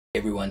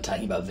Everyone,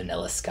 talking about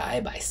Vanilla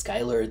Sky by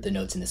Skylar. The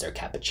notes in this are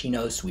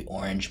cappuccino, sweet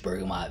orange,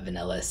 bergamot,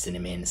 vanilla,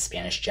 cinnamon,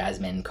 Spanish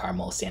jasmine,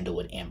 caramel,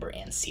 sandalwood, amber,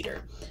 and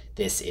cedar.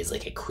 This is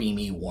like a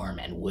creamy, warm,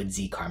 and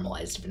woodsy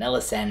caramelized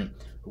vanilla scent.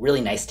 Really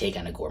nice take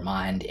on a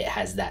gourmand. It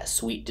has that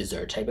sweet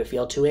dessert type of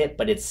feel to it,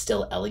 but it's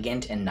still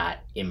elegant and not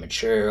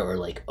immature or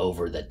like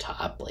over the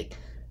top, like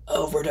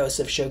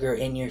overdose of sugar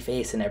in your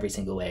face in every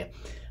single way.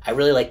 I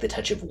really like the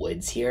touch of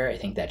woods here. I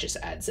think that just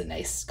adds a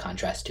nice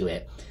contrast to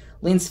it.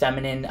 Leans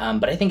feminine,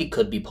 but I think it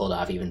could be pulled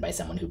off even by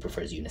someone who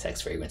prefers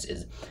unisex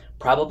fragrances.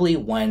 Probably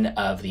one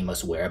of the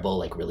most wearable,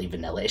 like really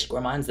vanilla-ish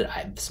gourmands that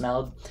I've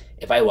smelled.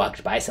 If I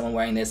walked by someone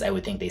wearing this, I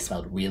would think they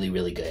smelled really,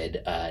 really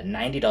good.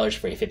 $90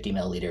 for a 50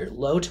 milliliter,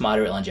 low to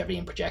moderate longevity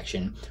and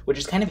projection, which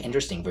is kind of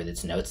interesting for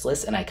its notes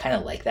list, and I kind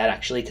of like that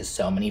actually because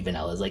so many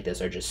vanillas like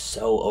this are just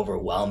so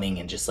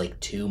overwhelming and just like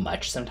too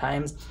much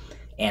sometimes.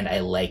 And I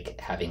like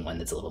having one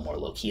that's a little more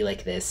low-key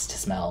like this to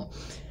smell.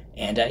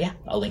 And yeah,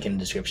 I'll link in the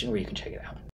description where you can check it out.